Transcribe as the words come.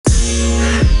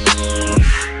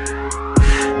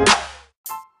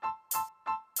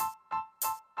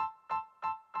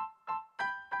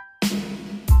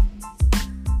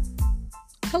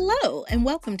and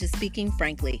welcome to Speaking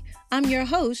Frankly. I'm your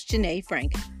host, Janae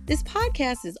Frank. This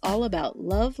podcast is all about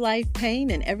love, life,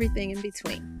 pain, and everything in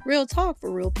between. Real talk for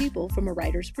real people from a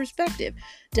writer's perspective,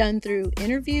 done through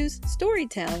interviews,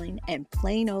 storytelling, and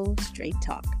plain old straight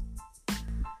talk.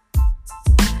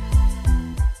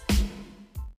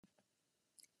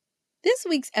 This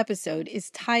week's episode is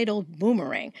titled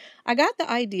Boomerang. I got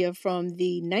the idea from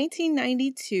the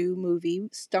 1992 movie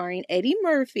starring Eddie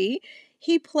Murphy.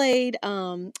 He played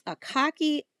a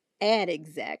cocky ad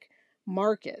exec,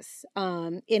 Marcus,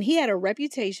 and he had a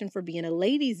reputation for being a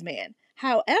ladies' man.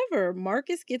 However,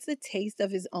 Marcus gets a taste of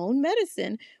his own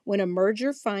medicine when a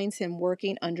merger finds him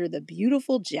working under the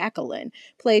beautiful Jacqueline,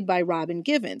 played by Robin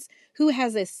Givens, who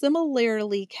has a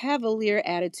similarly cavalier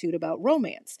attitude about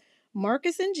romance.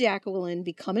 Marcus and Jacqueline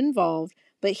become involved,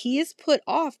 but he is put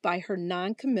off by her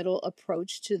non-committal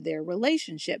approach to their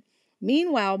relationship.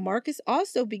 Meanwhile, Marcus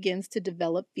also begins to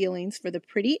develop feelings for the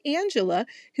pretty Angela,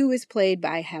 who is played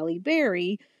by Halle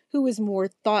Berry, who is more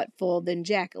thoughtful than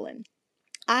Jacqueline.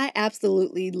 I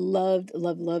absolutely loved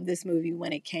this movie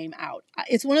when it came out.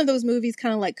 It's one of those movies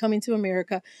kind of like Coming to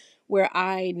America where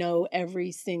I know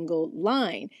every single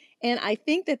line. And I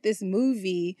think that this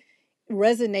movie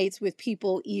resonates with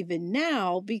people even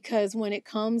now because when it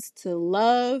comes to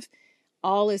love,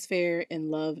 all is fair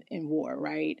in love and war,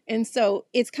 right? And so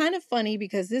it's kind of funny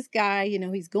because this guy,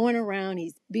 he's going around,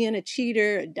 he's being a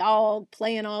cheater, a dog,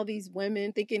 playing all these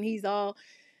women, thinking he's all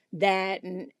that.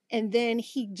 And then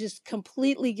he just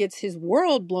completely gets his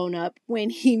world blown up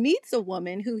when he meets a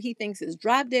woman who he thinks is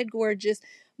drop dead gorgeous,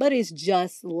 but is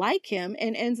just like him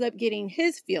and ends up getting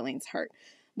his feelings hurt.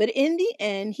 But in the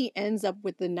end, he ends up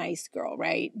with the nice girl,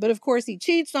 right? But of course, he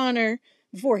cheats on her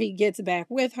before he gets back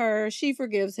with her. She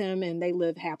forgives him and they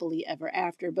live happily ever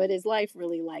after. But is life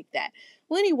really like that?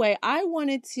 Well, anyway, I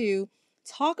wanted to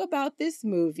talk about this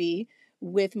movie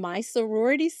with my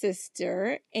sorority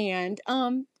sister and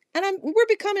we're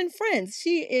becoming friends.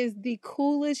 She is the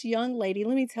coolest young lady.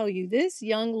 Let me tell you, this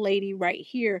young lady right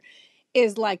here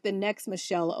is like the next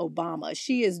Michelle Obama.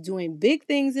 She is doing big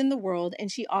things in the world, and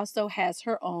she also has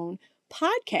her own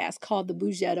podcast called the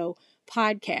Boomerang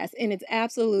Podcast, and it's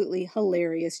absolutely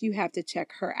hilarious. You have to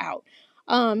check her out.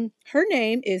 Her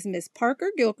name is Miss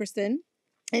Parker Gilkerson,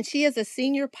 and she is a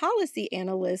senior policy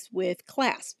analyst with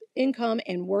CLASP, Income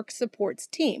and Work Supports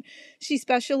team. She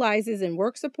specializes in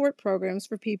work support programs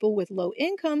for people with low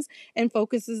incomes and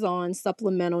focuses on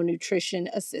supplemental nutrition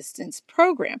assistance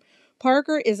program.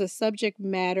 Parker is a subject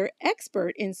matter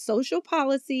expert in social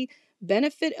policy,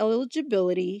 benefit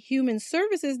eligibility, human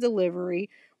services delivery,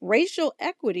 racial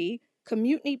equity,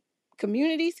 community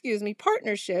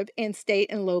partnership, and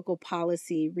state and local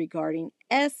policy regarding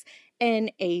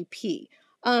SNAP.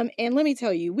 And let me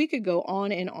tell you, we could go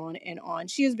on and on and on.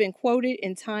 She has been quoted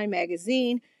in Time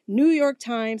Magazine, New York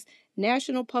Times,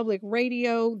 National Public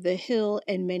Radio, The Hill,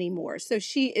 and many more. So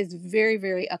she is very,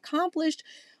 very accomplished.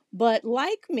 But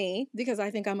like me, because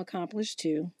I think I'm accomplished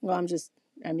too. Well,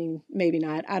 maybe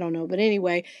not. I don't know. But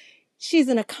anyway, she's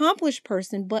an accomplished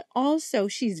person, but also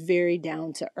she's very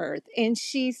down to earth and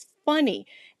she's funny.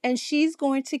 And she's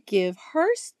going to give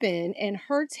her spin and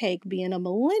her take being a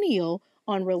millennial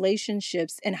on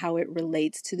relationships and how it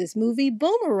relates to this movie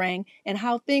Boomerang and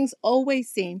how things always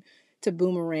seem to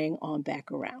boomerang on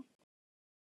back around.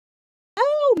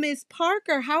 Oh, Miss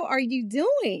Parker, how are you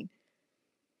doing?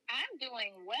 I'm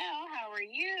doing well. How are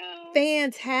you?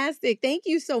 Fantastic. Thank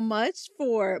you so much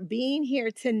for being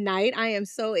here tonight. I am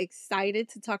so excited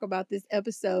to talk about this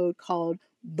episode called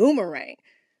Boomerang.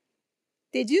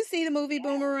 Did you see the movie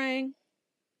Boomerang?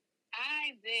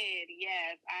 I did.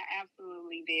 Yes, I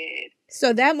absolutely did.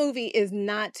 So that movie is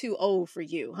not too old for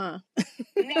you, huh? No, no,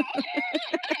 it's not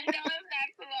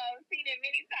too old. I've seen it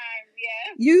many times,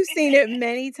 yes. You've seen it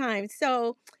many times.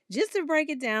 So just to break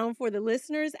it down for the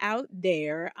listeners out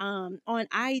there, on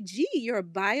IG, your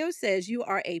bio says you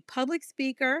are a public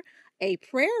speaker, a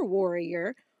prayer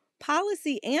warrior,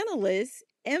 policy analyst,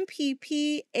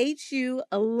 MPP, HU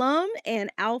alum,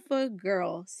 and alpha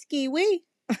girl. Ski-wee.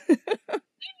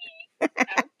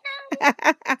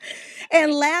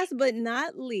 And last but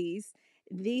not least,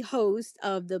 the host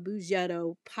of the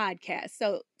Boomerang podcast.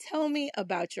 So tell me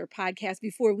about your podcast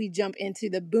before we jump into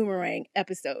the Boomerang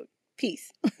episode.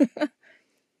 Peace.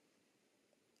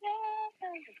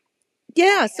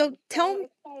 Yeah, so tell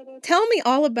me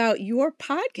all about your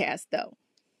podcast, though.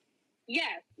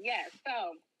 Yes.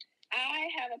 So I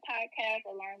have a podcast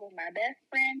along with my best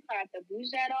friend called the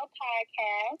Boomerang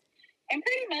Podcast. And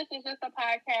pretty much it's just a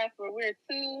podcast where we're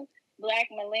two Black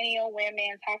millennial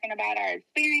women talking about our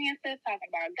experiences, talking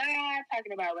about God,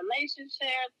 talking about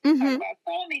relationships, talking about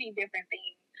so many different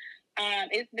things.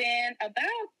 It's been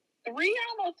about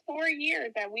almost 4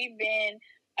 years that we've been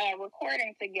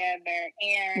recording together,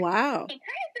 and wow.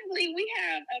 surprisingly, we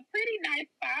have a pretty nice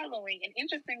following. And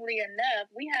interestingly enough,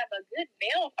 we have a good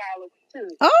male following too.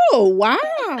 Oh,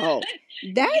 wow.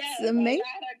 That's yes, amazing. a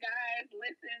lot of guys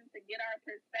listen to get our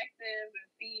perspectives and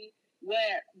see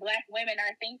what Black women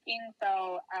are thinking.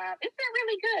 So it's been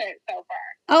really good so far.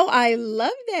 Oh, I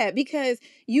love that because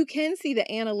you can see the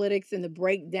analytics and the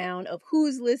breakdown of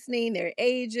who's listening, their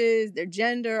ages, their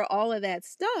gender, all of that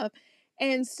stuff.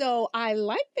 And so I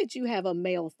like that you have a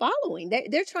male following.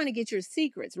 They're trying to get your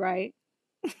secrets, right?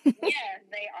 Yes,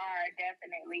 they are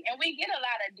definitely, and we get a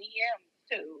lot of DMs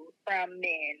too from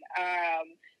men,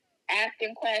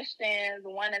 asking questions,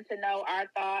 wanting to know our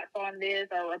thoughts on this,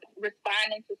 or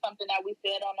responding to something that we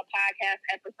said on the podcast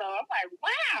episode. I'm like,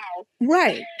 wow,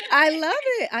 Right. I love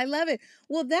it. I love it.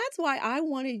 Well, that's why I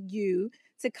wanted you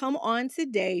to come on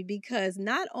today because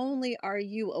not only are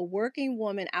you a working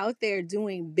woman out there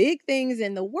doing big things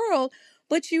in the world,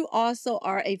 but you also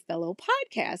are a fellow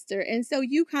podcaster. And so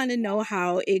you kind of know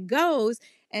how it goes.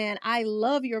 And I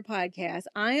love your podcast.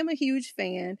 I am a huge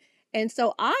fan. And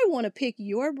so I want to pick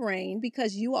your brain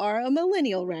because you are a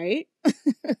millennial, right?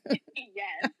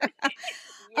 yes.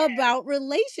 About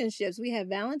relationships. We have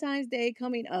Valentine's Day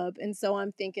coming up. And so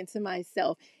I'm thinking to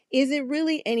myself, is it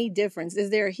really any difference? Is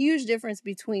there a huge difference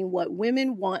between what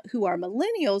women want who are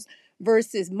millennials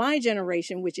versus my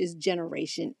generation, which is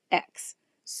Generation X?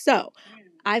 So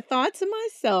I thought to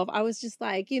myself, I was just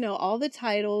like, all the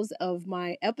titles of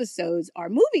my episodes are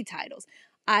movie titles.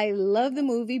 I love the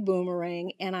movie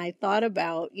Boomerang. And I thought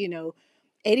about,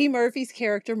 Eddie Murphy's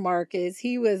character Marcus.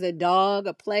 He was a dog,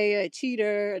 a player, a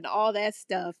cheater, and all that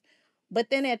stuff.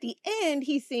 But then at the end,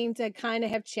 he seemed to kind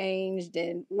of have changed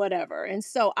and whatever. And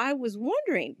so I was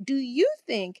wondering, do you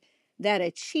think that a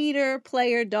cheater,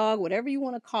 player, dog, whatever you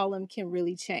want to call him, can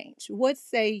really change? What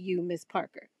say you, Miss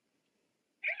Parker?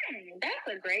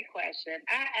 That's a great question.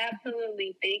 I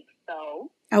absolutely think so.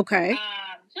 Okay.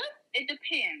 Just it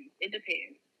depends. It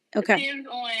depends. Okay. Depends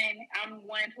on. I'm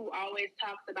one who always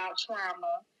talks about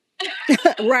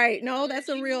trauma. Right. No, that's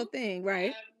a real thing,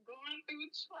 right? Going through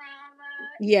trauma.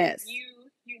 Yes.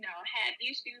 You know, had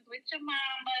issues with your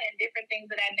mama and different things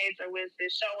of that nature, which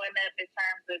is showing up in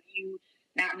terms of you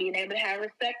not being able to have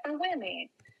respect for women.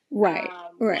 Right.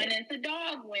 Right. Wanting to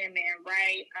dog women,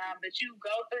 right? But you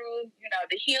go through,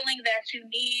 the healing that you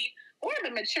need or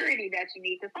the maturity that you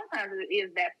need, because sometimes it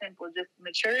is that simple, just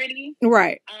maturity.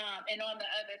 Right. And on the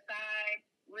other side,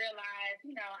 realize,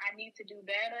 I need to do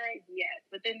better. Yes.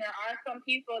 But then there are some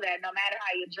people that no matter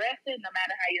how you dress it, no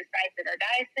matter how you slice it or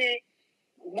dice it,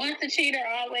 once a cheater,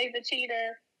 always a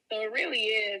cheater. So it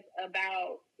really is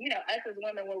about, us as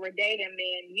women when we're dating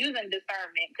men using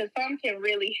discernment, because some can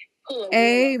really pull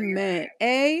a Amen.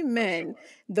 Amen. Sure.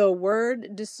 The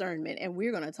word discernment. And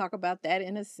we're going to talk about that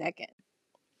in a second.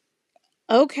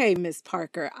 Okay, Miss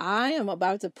Parker, I am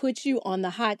about to put you on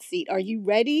the hot seat. Are you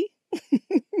ready? I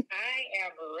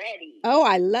am ready. Oh,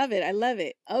 I love it. I love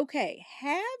it. Okay.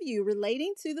 Have you,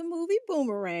 relating to the movie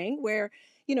Boomerang, where,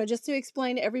 just to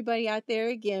explain to everybody out there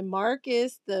again,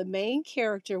 Marcus, the main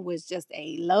character, was just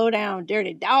a low down,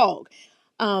 dirty dog.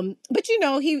 But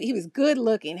he was good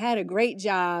looking, had a great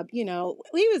job. He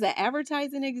was an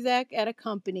advertising exec at a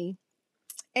company.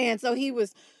 And so he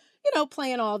was,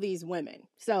 playing all these women.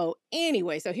 So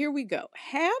anyway, so here we go.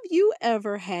 Have you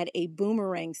ever had a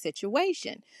boomerang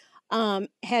situation?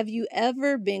 Have you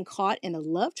ever been caught in a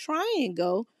love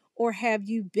triangle, or have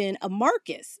you been a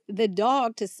Marcus, the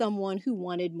dog to someone who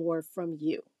wanted more from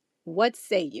you? What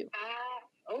say you?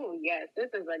 Oh, yes, this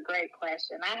is a great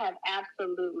question. I have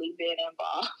absolutely been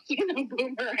involved in a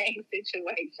boomerang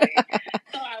situation.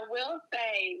 So I will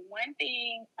say one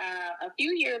thing, a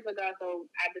few years ago, so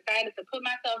I decided to put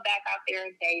myself back out there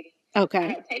in dating. Okay.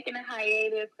 I had taken a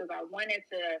hiatus because I wanted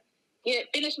to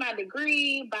finish my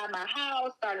degree, buy my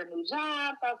house, start a new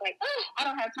job. So I was like, I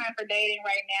don't have time for dating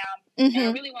right now. Mm-hmm. And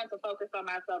I really want to focus on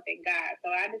myself and God.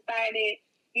 So I decided,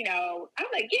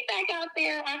 I'm like, get back out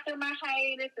there after my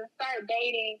hiatus and start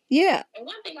dating. Yeah. And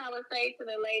one thing I would say to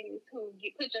the ladies who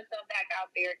put yourself back out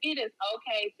there, it is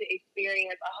okay to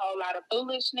experience a whole lot of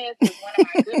foolishness. As one of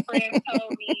my good friends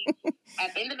told me,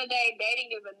 at the end of the day,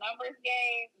 dating is a numbers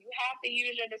game. You have to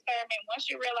use your discernment. Once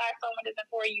you realize someone isn't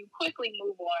for you, quickly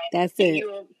move on. That's it.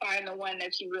 You'll find the one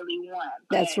that you really want.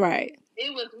 That's right.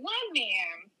 It was one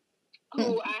man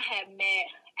who I had met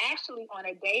actually on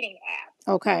a dating app.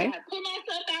 Okay. I put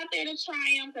myself out there to try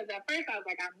him because at first I was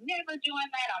like, I'm never doing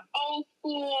that. I'm old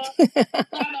school,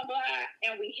 blah, blah, blah.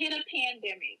 And we hit a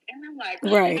pandemic. And I'm like,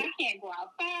 right. I can't go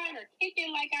outside or kick it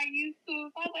like I used to.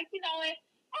 So I was like, you know what?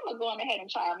 I I'm gonna go on ahead and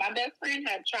try. My best friend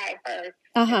had tried first,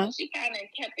 and she kind of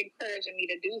kept encouraging me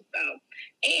to do so.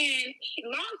 And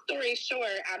long story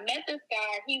short, I met this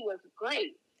guy. He was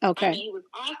great. Okay. I mean, he was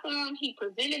awesome. He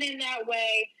presented in that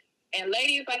way. And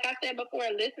ladies, like I said before,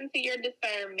 listen to your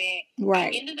discernment.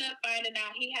 Right. I ended up finding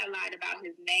out he had lied about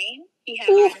his name. He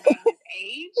had lied about his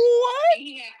age. What? And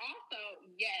he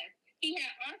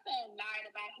had also lied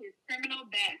about his criminal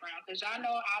background. Because y'all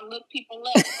know I look people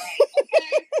up, right?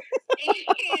 Okay?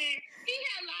 And he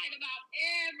had lied about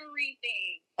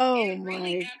everything. Oh, and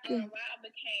really, after a while,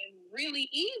 became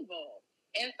really evil.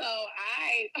 And so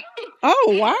I...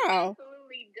 Oh, wow. I was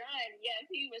absolutely done. Yes,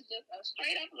 he was just a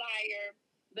straight-up liar.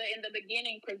 But in the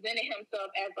beginning, presented himself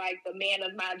as like the man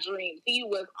of my dreams. He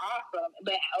was awesome.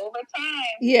 But over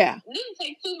time, it didn't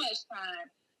take too much time.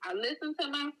 I listened to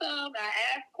myself. I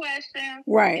asked questions.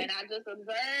 Right. And I just observed.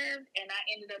 And I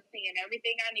ended up seeing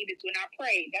everything I needed to. And I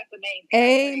prayed. That's the main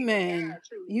thing. Amen.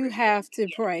 You have to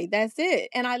pray. That's it.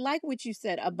 And I like what you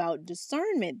said about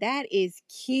discernment. That is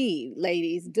key,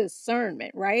 ladies.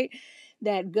 Discernment, right?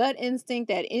 That gut instinct,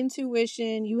 that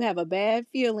intuition, you have a bad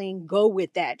feeling, go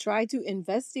with that. Try to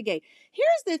investigate.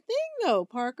 Here's the thing though,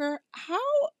 Parker, how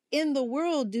in the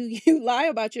world do you lie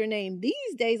about your name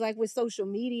these days, like with social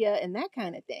media and that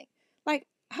kind of thing? Like,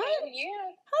 how does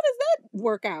that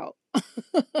work out? I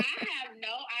have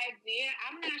no idea.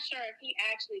 I'm not sure if he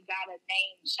actually got a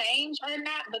name change or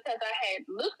not, because I had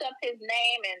looked up his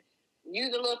name and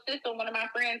used a little system one of my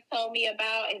friends told me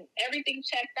about, and everything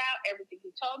checked out. Everything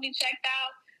he told me checked out.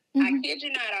 I kid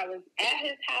you not, I was at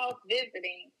his house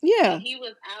visiting. Yeah. And he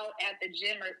was out at the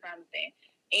gym or something.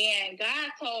 And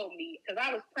God told me, because I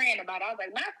was praying about it, I was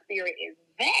like, my spirit is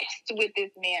vexed with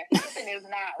this man. Something is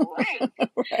not right.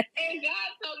 Right. And God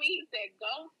told me, he said,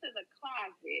 go to the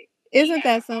closet. Isn't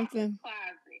that something?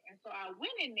 Closet. And so I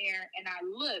went in there and I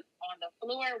looked on the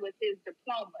floor with his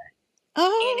diploma. Oh.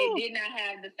 And it did not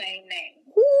have the same name.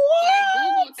 What? So I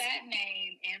Googled that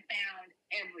name and found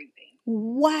everything.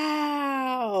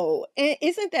 Wow. And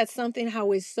isn't that something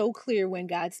how it's so clear when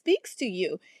God speaks to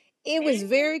you? It was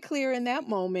very clear in that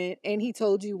moment, and he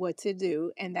told you what to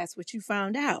do, and that's what you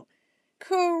found out.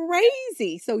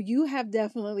 Crazy. So you have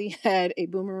definitely had a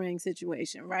boomerang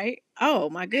situation, right? Oh,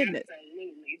 my goodness.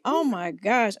 Absolutely. Oh, my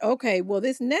gosh. Okay. Well,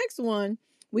 this next one,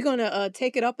 we're going to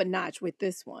take it up a notch with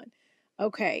this one.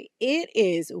 Okay. It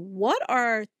is, what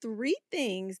are 3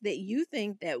 things that you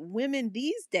think that women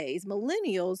these days,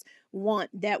 millennials, want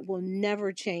that will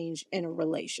never change in a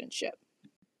relationship?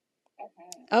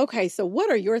 Okay. So what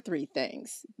are your 3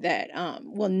 things that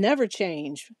will never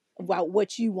change about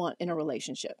what you want in a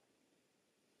relationship?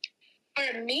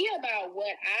 For me, about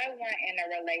what I want in a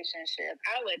relationship,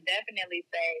 I would definitely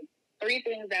say 3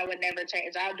 things that would never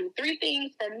change. I'll do 3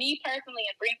 things for me personally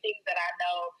and 3 things that I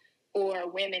know for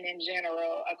women in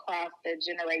general across the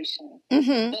generation.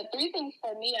 The 3 things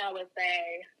for me, I would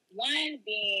say, one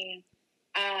being,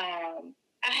 I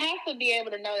have to be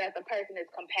able to know that the person is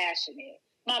compassionate.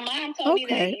 My mom told me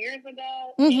that years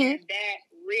ago, and that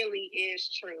really is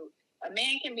true. A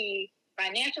man can be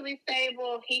financially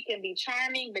stable, he can be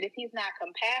charming, but if he's not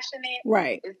compassionate,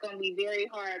 it's going to be very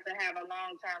hard to have a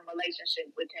long-term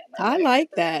relationship with him. I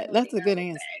like that. That's a good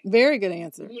answer. Very good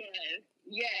answer.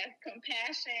 Yes,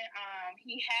 compassion.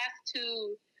 He has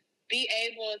to be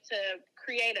able to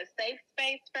create a safe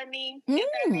space for me, if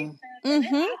that makes sense. And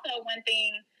then also one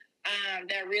thing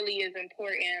that really is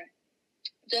important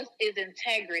just is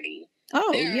integrity.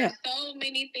 There are so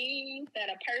many things that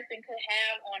a person could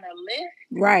have on a list.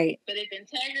 Right. But if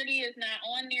integrity is not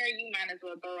on there, you might as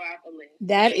well throw out the list.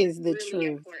 That is the really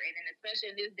truth. Important. And especially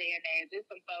in this day and age, there's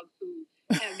some folks who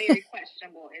have very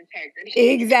questionable integrity.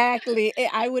 Exactly.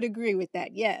 I would agree with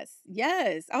that. Yes.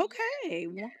 Yes. Okay.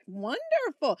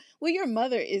 Wonderful. Well, your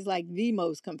mother is like the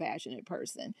most compassionate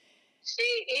person. She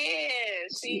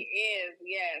is.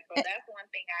 Yes. So that's one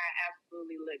thing I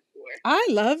absolutely look for. I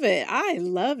love it. I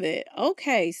love it.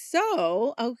 Okay.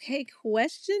 So,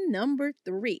 question number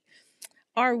 3.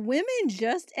 Are women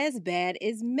just as bad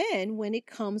as men when it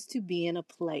comes to being a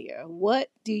player?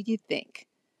 What do you think?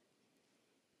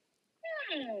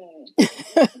 Well,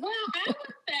 I would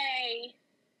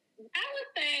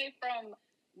say from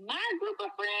my group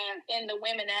of friends and the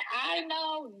women that I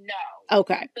know, no.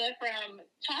 Okay. But from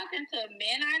talking to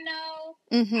men I know,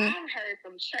 I've heard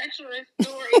some treacherous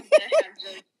stories that have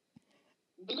just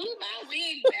blew my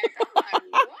wig back. I'm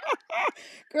like, what?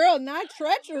 Girl, not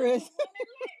treacherous. I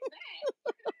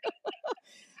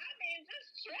mean,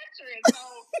 just treacherous. So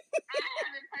I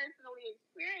haven't personally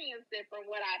experienced it from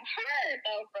what I've heard,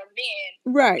 though, from men.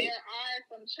 Right. There are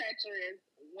some treacherous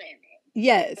women.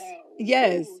 Yes. So,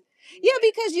 yes. Ooh. Yeah,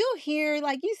 because you'll hear,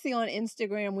 like you see on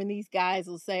Instagram when these guys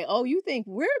will say, "Oh, you think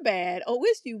we're bad? Oh,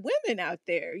 it's you women out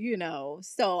there," you know.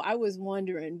 So I was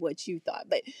wondering what you thought,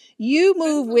 but you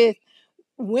move with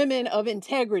women of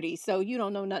integrity, so you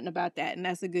don't know nothing about that, and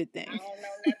that's a good I thing. don't know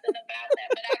nothing about that,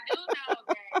 but I do know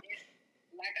that it's,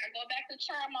 like I go back to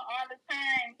trauma all the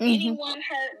time. Anyone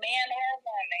hurt, man or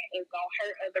woman, is gonna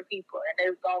hurt other people, and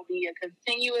there's gonna be a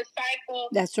continuous cycle.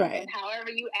 That's right. And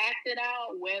however you act it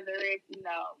out, whether it's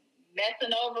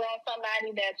messing over on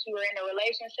somebody that you are in a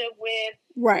relationship with,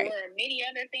 right, or many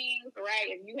other things, right?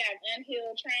 If you have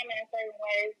unhealed trauma in certain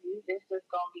ways, it's just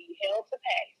gonna be hell to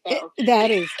pay. So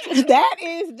that is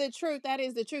the truth. That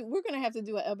is the truth. We're gonna have to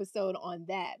do an episode on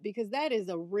that because that is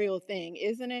a real thing,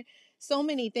 isn't it? So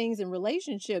many things in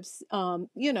relationships,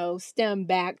 stem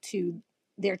back to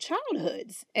their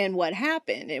childhoods and what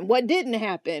happened and what didn't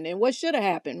happen and what should have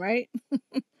happened, right?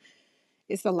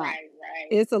 It's a lot. Right.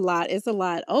 It's a lot. It's a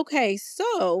lot. Okay,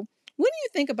 so when you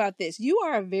think about this, you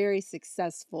are a very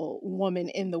successful woman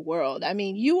in the world. I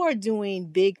mean, you are doing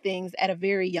big things at a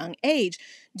very young age.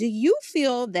 Do you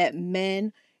feel that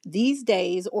men these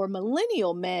days or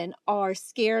millennial men are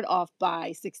scared off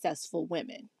by successful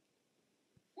women?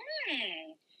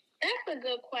 That's a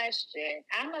good question.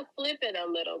 I'm going to flip it a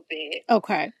little bit.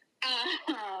 Okay.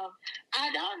 I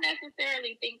don't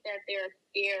necessarily think that they're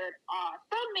scared off.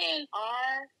 Some men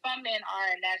are,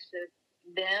 and that's just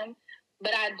them.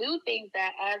 But I do think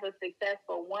that as a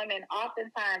successful woman,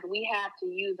 oftentimes we have to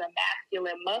use a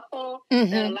masculine muscle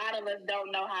that a lot of us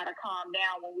don't know how to calm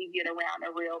down when we get around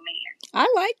a real man. I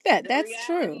like that. That's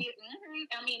true.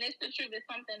 I mean, it's the truth. It's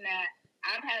something that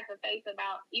I've had to face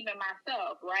about even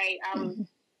myself, right? I was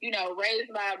raised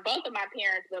by both of my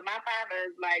parents, but my father,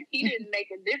 like, he didn't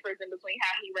make a difference in between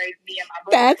how he raised me and my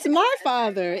brother. That's my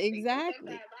father,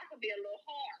 exactly. Sometimes I could be a little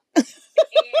hard. And,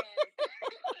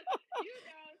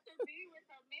 to be with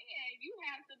a man, you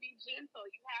have to be gentle.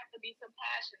 You have to be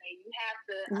compassionate. You have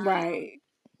to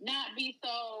not be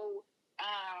so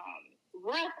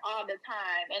rough all the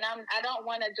time. And I don't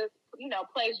want to just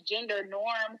place gender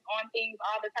norms on things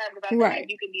all the time because I feel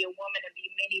like you can be a woman and be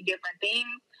many different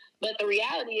things. But the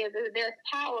reality is that there's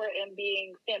power in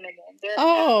being feminine. There's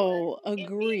power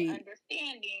in being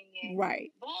understanding and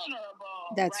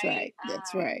vulnerable. That's right.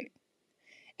 That's right.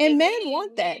 And men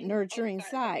want that nurturing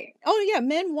side. Oh yeah,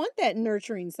 men want that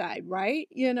nurturing side, right?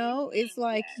 It's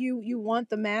like you want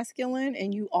the masculine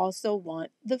and you also want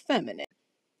the feminine.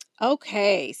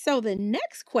 Okay, so the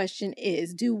next question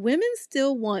is, do women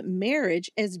still want marriage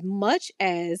as much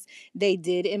as they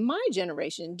did in my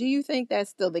generation? Do you think that's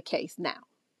still the case now?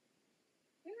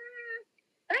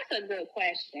 That's a good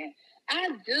question. I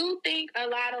do think a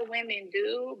lot of women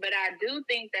do, but I do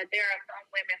think that there are some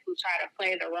women who try to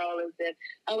play the role as if,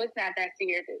 it's not that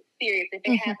serious. If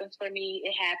it happens for me,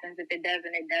 it happens. If it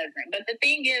doesn't, it doesn't. But the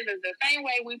thing is the same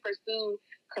way we pursue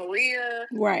career,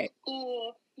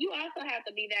 school, you also have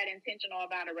to be that intentional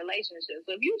about a relationship.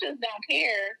 So if you just don't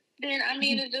care, then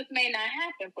it just may not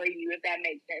happen for you, if that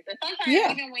makes sense. And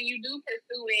sometimes even when you do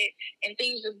pursue it and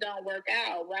things just don't work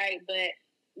out, right? But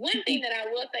one thing that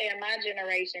I will say in my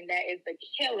generation that is the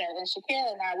killer, and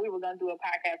Shakira and I, we were going to do a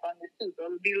podcast on this too, so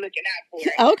we'll be looking out for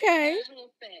it. Okay.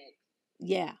 Casual sex.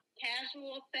 Yeah.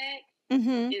 Casual sex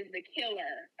is the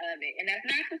killer of it. And that's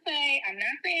not to say, I'm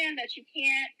not saying that you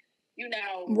can't,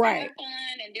 have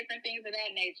fun and different things of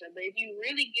that nature. But if you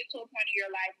really get to a point in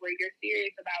your life where you're serious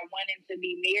about wanting to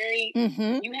be married,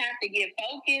 you have to get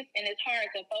focused. And it's hard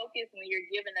to focus when you're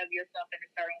giving of yourself in a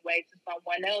certain way to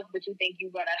someone else, but you think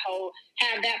you're going to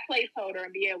have that placeholder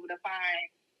and be able to find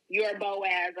your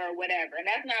Boaz or whatever. And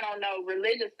that's not on no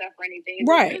religious stuff or anything. It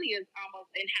really is almost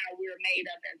in how we're made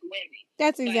up as women.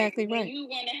 That's exactly right. When you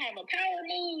want to have a power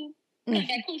move, put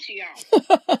that coochie on.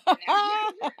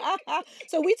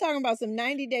 So we talking about some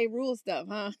 90-day rule stuff,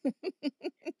 huh? Not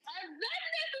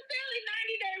necessarily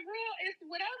 90-day rule. It's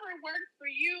whatever works for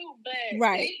you, but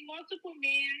date multiple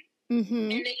men.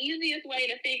 And the easiest way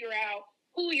to figure out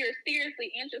who you're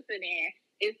seriously interested in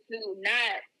is to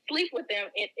not sleep with them.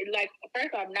 First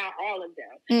off, not all of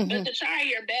them, but to try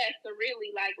your best to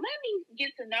really let me get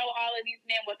to know all of these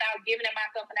men without giving them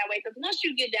myself in that way. Because once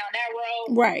you get down that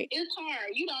road, it's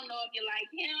hard. You don't know if you like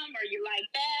him or you like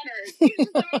that, or you just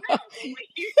don't know. But when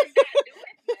you're not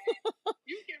doing that,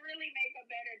 you can really make a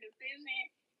better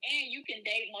decision. And you can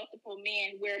date multiple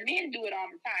men, where men do it all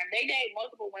the time. They date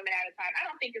multiple women at a time. I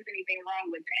don't think there's anything wrong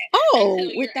with that.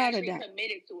 Oh, without a doubt.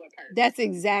 Committed to a person. That's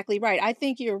exactly right. I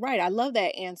think you're right. I love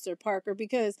that answer, Parker,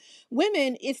 because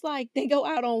women, it's like they go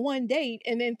out on one date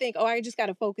and then think, I just got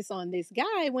to focus on this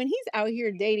guy, when he's out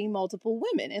here dating multiple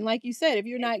women. And like you said, if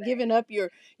you're not giving up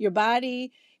your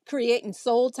body, creating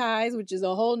soul ties, which is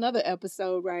a whole nother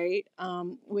episode, right?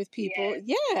 With people.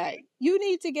 Yeah, you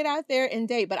need to get out there and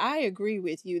date. But I agree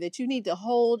with you that you need to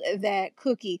hold that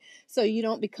cookie so you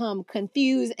don't become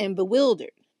confused and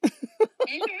bewildered. That's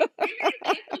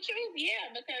the truth,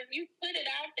 yeah, because you put it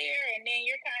out there and then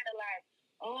you're kind of like,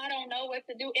 oh, I don't know what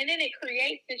to do. And then it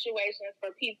creates situations for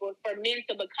people, for men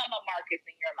to become a Marcus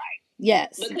in your life.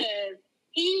 Yes. Because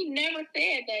he never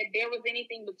said that there was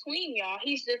anything between y'all.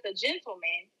 He's just a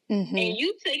gentleman. Mm-hmm. And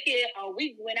you took it,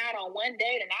 we went out on one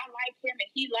date and I like him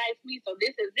and he likes me, so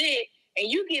this is it. And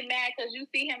you get mad because you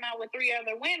see him out with 3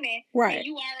 other women. Right. And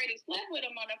you already slept with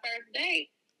him on the first date.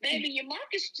 Baby, your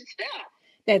Marcus should stop.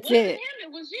 That's it.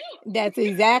 It was you. That's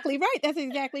exactly right. That's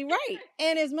exactly right.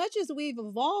 And as much as we've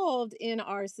evolved in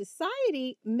our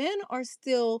society, men are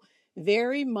still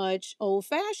very much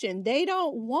old-fashioned. They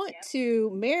don't want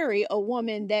to marry a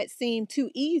woman that seemed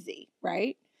too easy,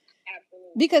 right?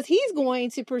 Absolutely. Because he's going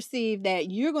to perceive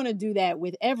that you're going to do that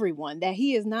with everyone, that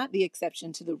he is not the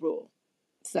exception to the rule.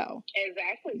 So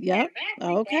exactly. Yep.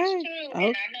 Exactly. Okay. That's true. Okay.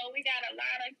 And I know we got a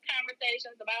lot of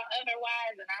conversations about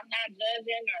otherwise, and I'm not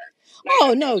judging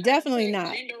or no, definitely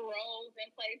not gender roles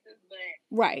in places, but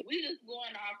right. We just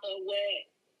going off of what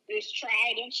is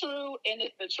tried and true, and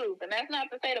it's the truth. And that's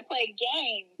not to say to play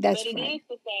games, but it is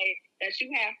to say that you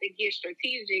have to get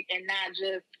strategic and not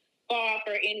just fall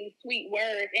for any sweet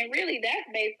words. And really, that's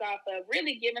based off of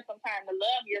really giving some time to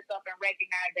love yourself and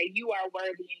recognize that you are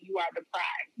worthy and you are the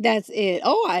prize. That's it.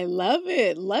 Oh, I love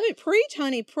it. Love it. Preach,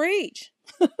 honey, preach.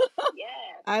 Yes.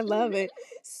 I love it.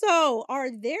 So, are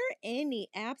there any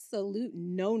absolute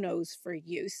no-nos for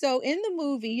you? So, in the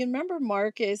movie, you remember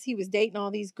Marcus, he was dating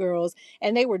all these girls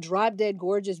and they were drop dead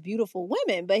gorgeous, beautiful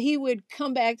women, but he would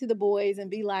come back to the boys and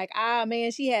be like,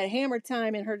 man, she had hammer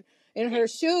time in her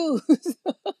shoes.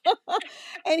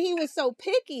 And he was so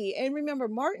picky. And remember,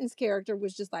 Martin's character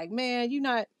was just like, man, you're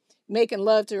not making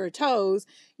love to her toes.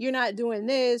 You're not doing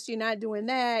this. You're not doing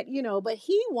that, but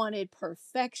he wanted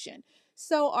perfection.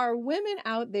 So are women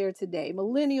out there today,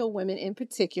 millennial women in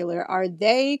particular, are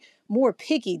they more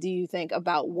picky, do you think,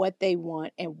 about what they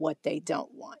want and what they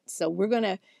don't want? So we're going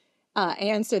to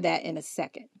answer that in a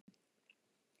second.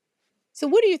 So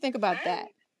what do you think about that?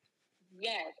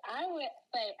 Yes, I would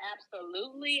say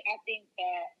absolutely. I think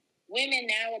that women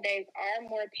nowadays are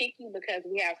more picky because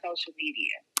we have social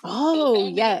media. Oh, so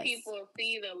yes. People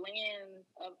see the lens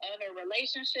of other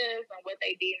relationships and what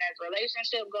they deem as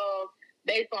relationship goals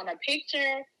based on a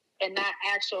picture and not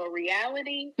actual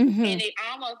reality. Mm-hmm. And it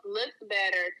almost looks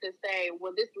better to say,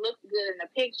 well, this looks good in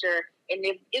the picture. And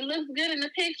if it looks good in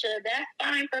the picture, that's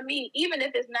fine for me, even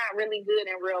if it's not really good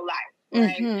in real life.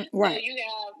 Right? Mm-hmm. Right. So you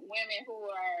have women who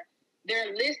are,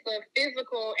 their list of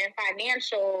physical and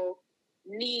financial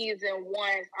needs and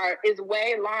wants is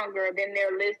way longer than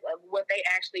their list of what they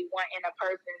actually want in a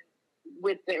person,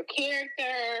 with their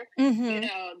character, mm-hmm.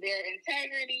 Their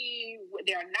integrity,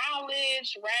 their knowledge,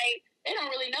 right? They don't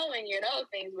really know any of those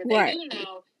things, but they do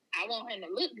know, I want him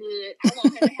to look good. I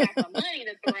want him to have some money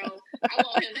to throw. I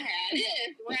want him to have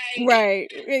this, right? Right,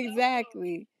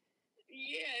 exactly. So,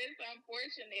 yeah, it's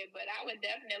unfortunate, but I would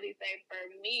definitely say for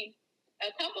me, a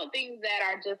couple of things that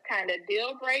are just kind of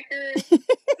deal breakers.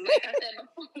 Like I said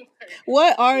before.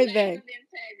 What are they?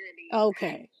 Integrity.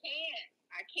 Okay.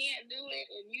 I can't do it.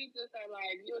 And you just are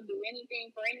like, you'll do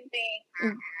anything for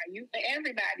anything. You for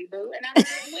everybody, boo. And I'm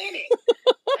not with it.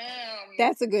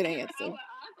 That's a good answer. I would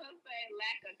also say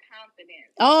lack of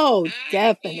confidence. Oh,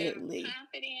 definitely. I am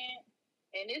confident.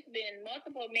 And it's been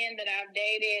multiple men that I've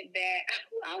dated that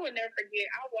I would never forget.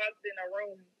 I walked in a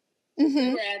room. Mm-hmm.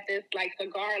 We were at this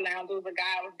cigar lounge. It was a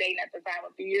guy I was dating at the time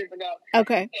a few years ago.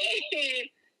 Okay. And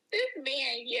this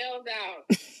man yelled out,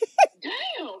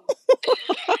 "Damn!" As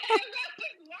I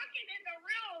was walking in the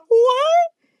room. What?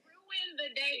 Ruined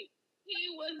the date.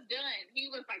 He was done. He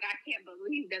was like, "I can't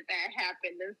believe that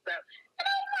happened," and stuff. And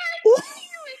I'm like, "What do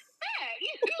you expect?"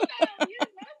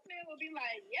 Most men will be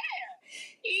like, "Yeah."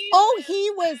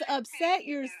 He was upset.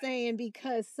 You're saying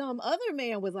because some other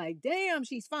man was like, "Damn,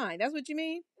 she's fine." That's what you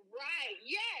mean? Right.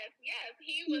 Yes.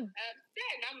 He was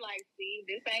upset. And I'm like, see,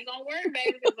 this ain't going to work,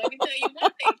 baby. Because let me tell you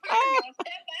one thing. I'm going to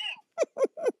step out.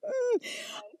 Okay.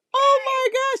 Oh, my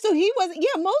gosh. So he wasn't.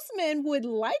 Yeah, most men would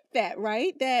like that,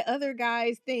 right? That other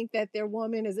guys think that their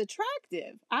woman is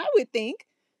attractive. I would think.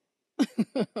 I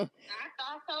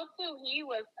thought so, too. He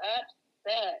was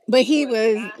upset. But he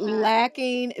was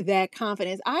lacking that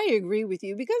confidence. I agree with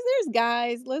you because there's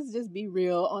guys, let's just be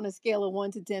real, on a scale of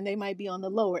 1 to 10, they might be on the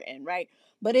lower end, right?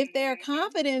 But if their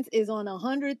confidence is on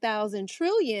 100,000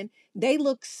 trillion, they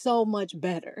look so much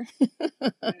better. I'm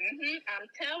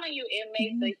telling you, it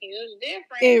makes a huge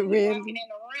difference. It really. Walking in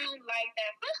the room like that,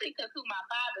 especially because who my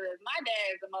father is. My dad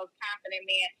is the most confident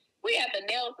man. We at the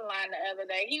nail salon the other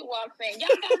day. He walks in, y'all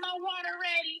got my water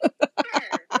ready? Sir,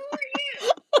 who are you?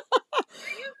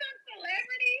 Are you some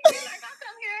celebrity? He's like, I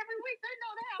come here every week. They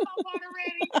know they have my water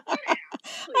ready. Sit down,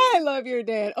 please. I love your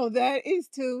dad. Oh, that is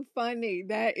too funny.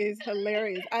 That is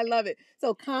hilarious. I love it.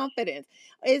 So confidence.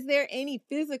 Is there any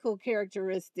physical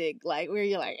characteristic like where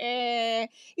you're like,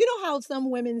 you know how some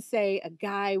women say a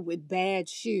guy with bad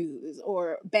shoes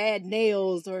or bad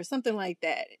nails or something like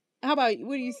that? How about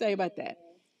what do you say about that?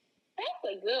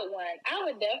 That's a good one. I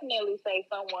would definitely say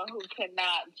someone who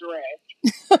cannot dress.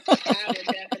 I would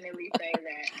definitely say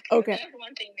that. Okay. That's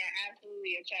one thing that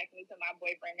absolutely attracts me to my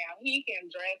boyfriend now. He can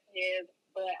dress his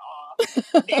butt off,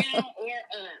 down or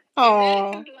up.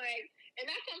 Oh. And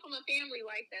I come from a family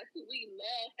like that too. We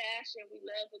love fashion. We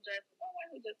love to dress.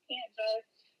 Someone who just can't dress.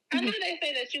 I know they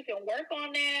say that you can work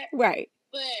on that. Right.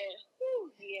 But,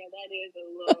 yeah, that is a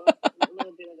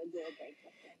little bit of a deal breaker.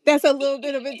 That's a little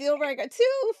bit of a deal breaker.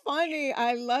 Too funny.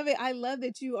 I love it. I love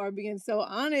that you are being so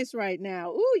honest right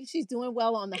now. Ooh, she's doing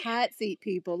well on the hot seat,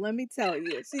 people. Let me tell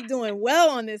you. She's doing well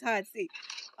on this hot seat.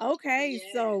 Okay,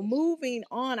 yes. So moving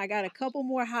on. I got a couple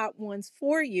more hot ones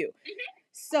for you.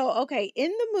 So, okay,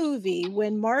 in the movie,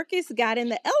 when Marcus got in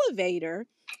the elevator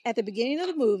at the beginning of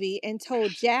the movie and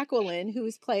told Jacqueline, who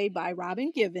was played by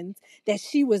Robin Givens, that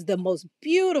she was the most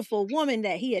beautiful woman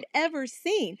that he had ever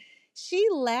seen, she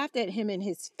laughed at him in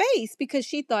his face because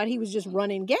she thought he was just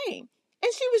running game.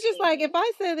 And she was just like, if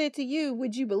I said that to you,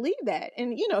 would you believe that?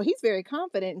 And, you know, he's very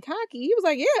confident and cocky. He was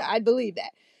like, yeah, I believe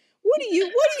that. What do you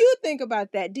think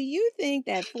about that? Do you think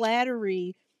that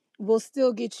flattery will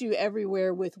still get you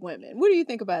everywhere with women? What do you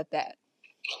think about that?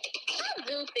 I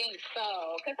do think so,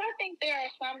 because I think there are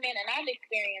some men, and I've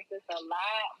experienced this a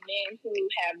lot, men who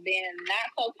have been not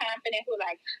so confident, who are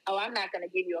like, oh, I'm not going to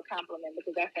give you a compliment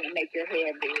because that's going to make your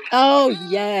head big. Oh,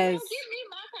 yes. Give me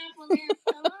my compliment.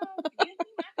 Hello, give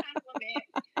me my compliment.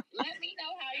 Let me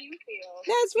know how you feel.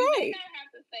 That's right. You may not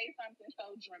have to say something so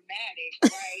dramatic,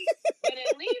 right? But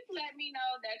at least let me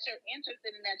know that you're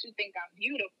interested and that you think I'm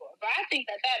beautiful. So I think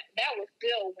that would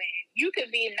still win. You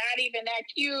could be not even that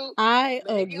cute. I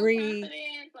agree.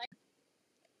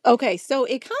 Okay, so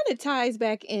it kind of ties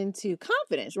back into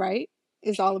confidence, right?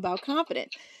 It's all about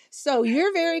confidence. So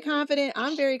you're very confident.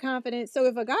 I'm very confident. So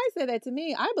if a guy said that to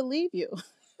me, I believe you.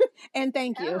 And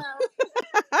thank you.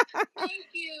 Thank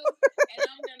you. And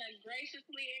I'm going to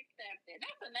graciously accept it.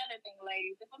 That's another thing,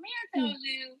 ladies. If a man tells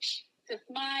you to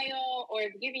smile or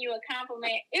is giving you a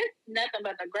compliment, it's nothing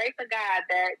but the grace of God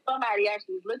that somebody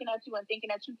actually is looking at you and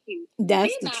thinking that you're cute. That's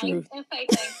be the nice truth. And say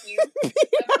thank you.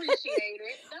 Appreciate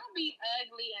it. Don't be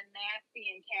ugly and nasty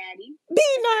and catty. Be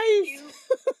nice.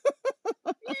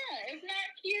 Yeah, it's not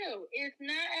cute. It's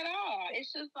not at all.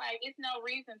 It's just like, it's no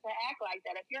reason to act like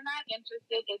that. If you're not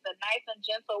interested, it's a nice and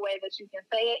gentle way that you can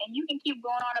say it, and you can keep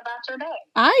going on about your day.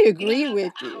 I agree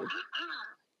with you.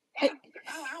 I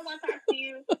don't want to talk to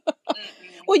you.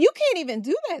 Well, you can't even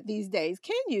do that these days,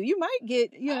 can you? You might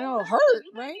get, hurt,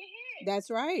 right?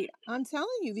 That's right. I'm telling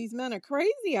you, these men are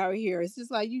crazy out here. It's just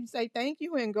like you say thank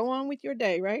you and go on with your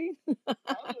day, right? Oh,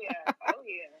 yeah. Oh,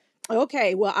 yeah.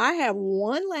 Okay, well, I have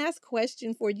one last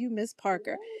question for you, Miss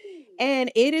Parker.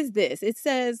 And it is this. It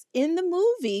says, in the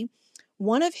movie,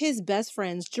 one of his best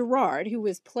friends, Gerard, who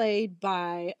was played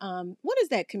by, what is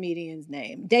that comedian's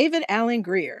name? David Allen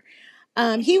Greer.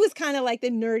 He was kind of like the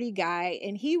nerdy guy,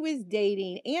 and he was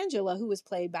dating Angela, who was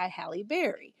played by Halle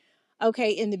Berry.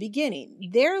 Okay, in the beginning,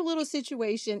 their little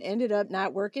situation ended up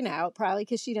not working out, probably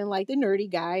because she didn't like the nerdy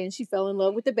guy, and she fell in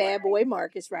love with the bad boy,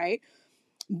 Marcus, right?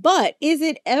 But is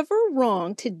it ever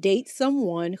wrong to date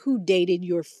someone who dated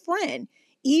your friend,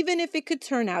 even if it could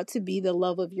turn out to be the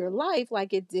love of your life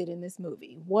like it did in this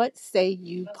movie? What say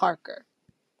you, Parker?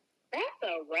 That's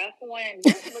a rough one,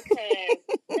 just because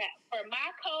for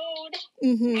my code,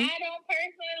 I don't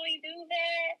personally do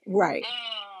that. Right.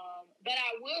 But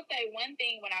I will say one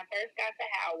thing when I first got to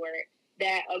Howard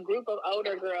that a group of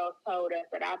older girls told us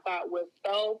that I thought was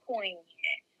so poignant.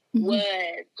 Was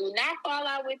do not fall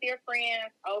out with your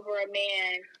friends over a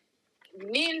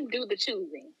man. Men do the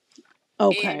choosing.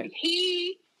 Okay.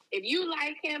 If you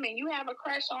like him and you have a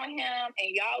crush on him and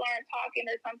y'all aren't talking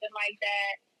or something like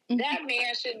that, that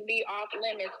man shouldn't be off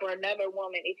limits for another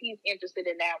woman if he's interested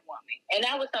in that woman. And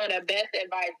that was some of the best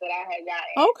advice that I had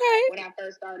gotten when I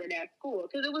first started at school.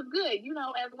 Because it was good. You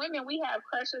know, as women, we have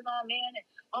crushes on men. And,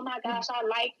 oh, my gosh, I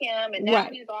like him. And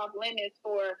now he's off limits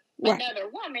for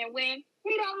another woman when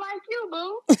he don't like you,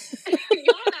 boo.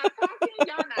 Y'all not talking.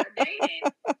 Y'all not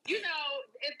dating. You know,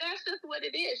 that's just what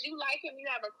it is. You like him.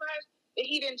 You have a crush. But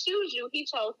he didn't choose you. He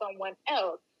chose someone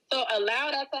else. So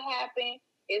allow that to happen.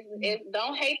 It's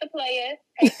don't hate the players,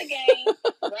 hate the game,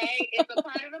 right? It's a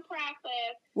part of the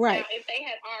process. Right. Now, if they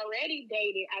had already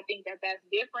dated, I think that's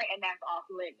different and that's off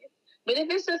limits. But if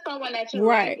it's just someone that you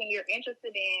like and you're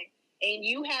interested in, and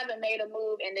you haven't made a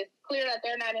move, and it's clear that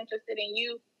they're not interested in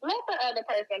you, let the other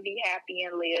person be happy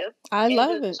and live. I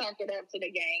love it. Chunk it up to the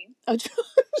game.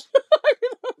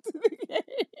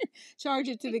 Charge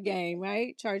it to the game,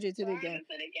 right? Charge it to the game. Charge it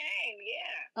to the game,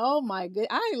 yeah. Oh my good,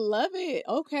 I love it.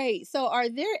 Okay, so are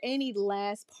there any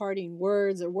last parting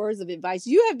words or words of advice?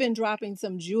 You have been dropping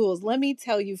some jewels. Let me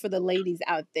tell you, for the ladies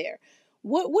out there,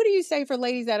 what do you say for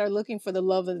ladies that are looking for the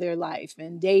love of their life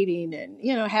and dating and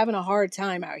having a hard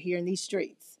time out here in these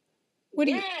streets? I would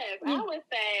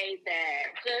say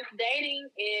that just dating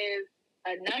is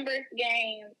a numbers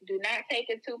game. Do not take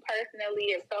it too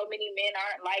personally. If so many men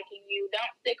aren't liking you,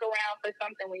 don't stick around for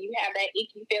something when you have that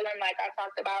icky feeling like I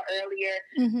talked about earlier.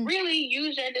 Mm-hmm. Really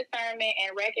use your discernment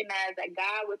and recognize that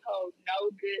God withholds no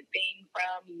good thing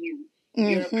from you. Mm-hmm.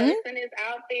 Your person is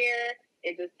out there.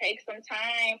 It just takes some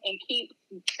time and keep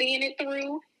seeing it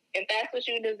through if that's what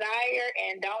you desire,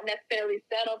 and don't necessarily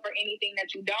settle for anything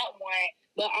that you don't want.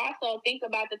 But also think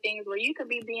about the things where you could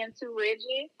be being too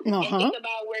rigid, and think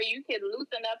about where you could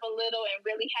loosen up a little and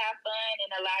really have fun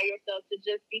and allow yourself to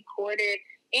just be courted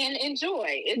and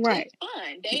enjoy. It's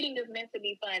fun. Dating is meant to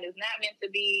be fun. It's not meant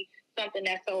to be something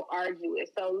that's so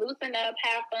arduous. So loosen up,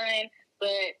 have fun,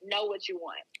 but know what you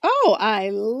want. Oh, I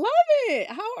love it.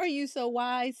 How are you so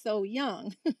wise, so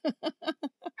young? I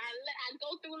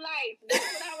go through life.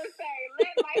 That's what I would say.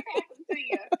 Let life happen to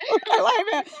you.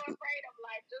 I'm so afraid of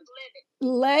life. Just let it.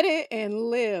 Let it and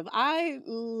live. I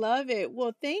love it.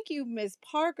 Well, thank you, Ms.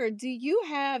 Parker. Do you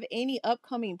have any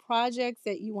upcoming projects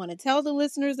that you want to tell the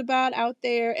listeners about out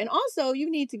there? And also, you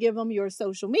need to give them your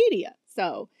social media.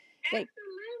 So, absolutely.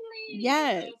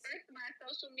 Yes. So first, my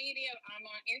social media, I'm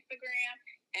on Instagram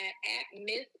at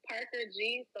Miss Parker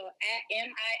G. So at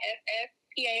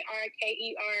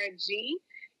MISSPARKERG.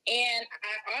 And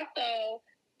I also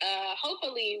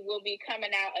hopefully will be coming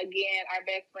out again, my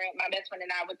best friend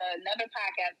and I, with another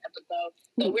podcast episode.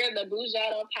 So we're the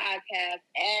Bougetto Podcast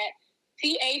at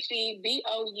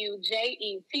THEBOUJETTO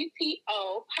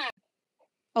podcast.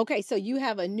 Okay, so you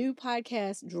have a new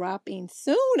podcast dropping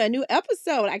soon, a new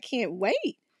episode. I can't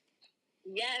wait.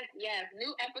 Yes.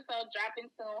 New episode dropping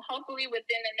soon, hopefully within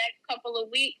the next couple of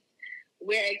weeks.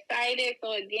 We're excited.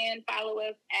 So again, follow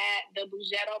us at the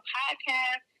Bougetto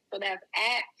Podcast. So that's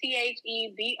at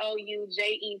THEBOUJETTO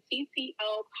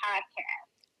podcast.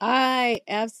 I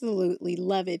absolutely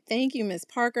love it. Thank you, Ms.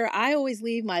 Parker. I always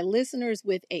leave my listeners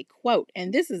with a quote,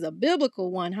 and this is a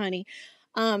biblical one, honey.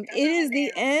 It is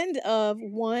the end of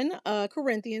 1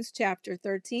 Corinthians chapter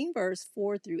 13, verse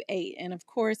 4 through 8. And of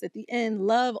course, at the end,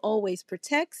 love always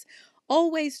protects,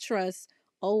 always trusts,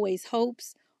 always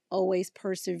hopes, always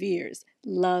perseveres.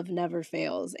 Love never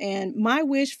fails. And my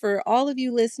wish for all of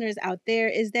you listeners out there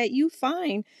is that you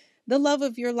find the love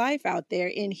of your life out there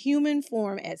in human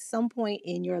form at some point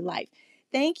in your life.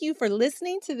 Thank you for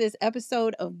listening to this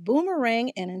episode of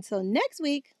Boomerang. And until next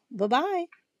week, bye-bye.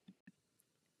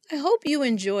 I hope you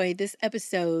enjoyed this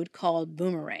episode called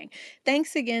Boomerang.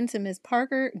 Thanks again to Ms.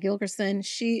 Parker Gilkerson.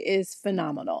 She is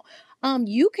phenomenal.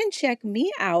 You can check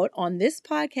me out on this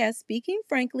podcast, Speaking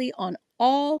Frankly, on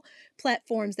all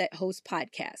platforms that host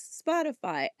podcasts: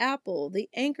 Spotify, Apple, the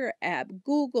Anchor app,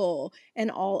 Google,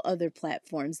 and all other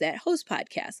platforms that host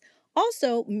podcasts.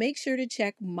 Also, make sure to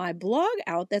check my blog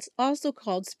out that's also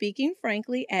called Speaking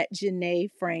Frankly at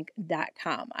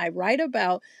JanaeFrank.com. I write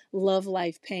about love,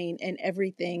 life, pain, and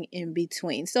everything in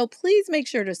between. So please make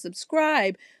sure to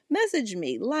subscribe, message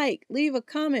me, like, leave a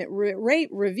comment, rate,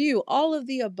 review, all of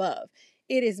the above.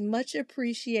 It is much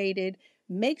appreciated.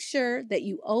 Make sure that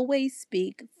you always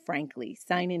speak frankly.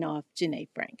 Signing off, Janae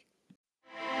Frank.